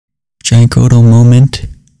GiantGrotle moment.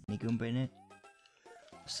 Goomba in it.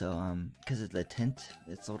 So because of the tint,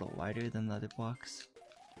 it's a little wider than the other blocks.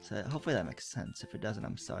 So hopefully that makes sense. If it doesn't,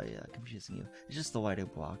 I'm sorry, confusing you. It's just the wider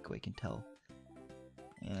block, we can tell.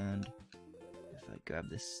 And if I grab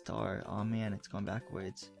this star, oh man, it's going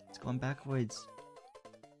backwards. It's going backwards.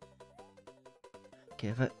 Okay,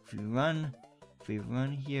 if we run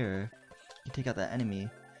here, we can take out that enemy,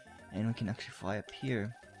 and we can actually fly up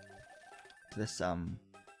here to this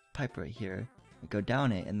pipe right here. We go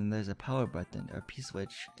down it, and then there's a power button or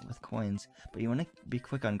P-switch with coins. But you want to be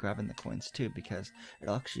quick on grabbing the coins too, because it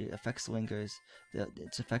actually affects lingers.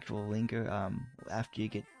 Its effect will linger after you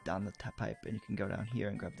get down the pipe, and you can go down here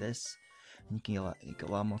and grab this, and you can get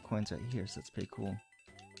a lot more coins right here. So that's pretty cool.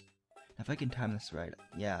 Now, if I can time this right,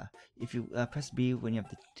 yeah. If you press B when you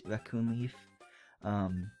have the raccoon leaf,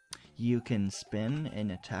 you can spin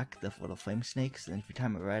and attack the little flame snakes. And if you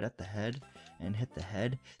time it right at the head and hit the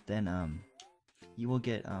head, then you will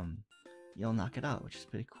get you'll knock it out, which is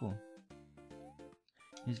pretty cool.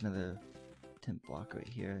 Here's another tint block right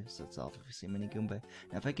here, so it's obviously mini Goomba.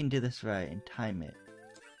 Now if I can do this right and time it.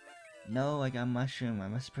 No, I got mushroom. I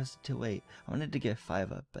must have pressed it too late. I wanted to get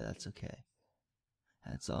 5 up, but that's okay.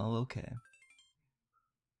 That's all okay.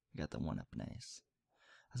 I got the 1 up nice.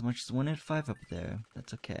 As much as 1 and 5 up there,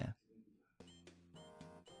 that's okay.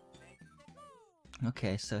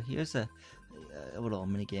 Okay, so here's a little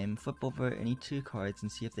mini game. Flip over any 2 cards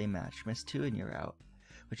and see if they match. Miss 2 and you're out.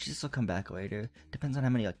 Which this will come back later. Depends on how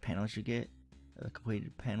many panels you get,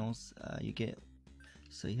 completed panels you get.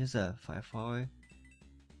 So here's a fireflower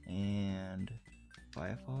and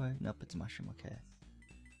fireflower. Nope, it's a mushroom. Okay.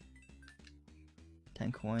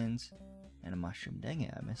 10 coins and a mushroom. Dang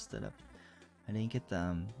it, I messed it up. I didn't get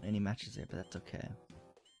any matches there, but that's okay.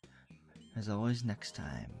 As always, next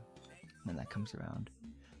time when that comes around.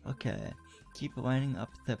 Okay, keep lining up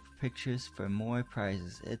the pictures for more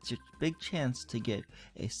prizes. It's your big chance to get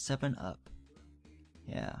a 7-up.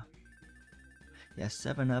 Yeah,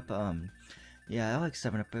 7-up. Yeah, I like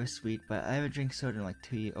 7-up. They're sweet, but I haven't drank soda in like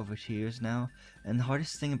over 2 years now. And the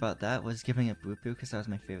hardest thing about that was giving up root beer because that was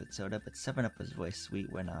my favorite soda. But 7-up was really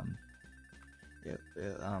sweet when I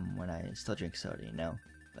still drink soda. You know,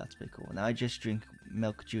 that's pretty cool. Now I just drink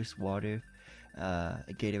milk, juice, water,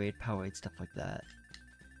 Gatorade, Powerade, stuff like that.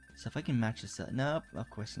 So if I can match this up, nope, of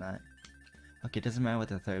course not. Okay, it doesn't matter what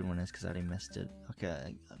the third one is because I already missed it.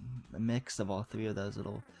 Okay, a mix of all 3 of those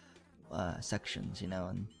little sections, you know,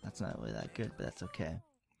 and that's not really that good, but that's okay.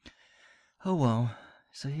 Oh well.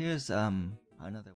 So here's another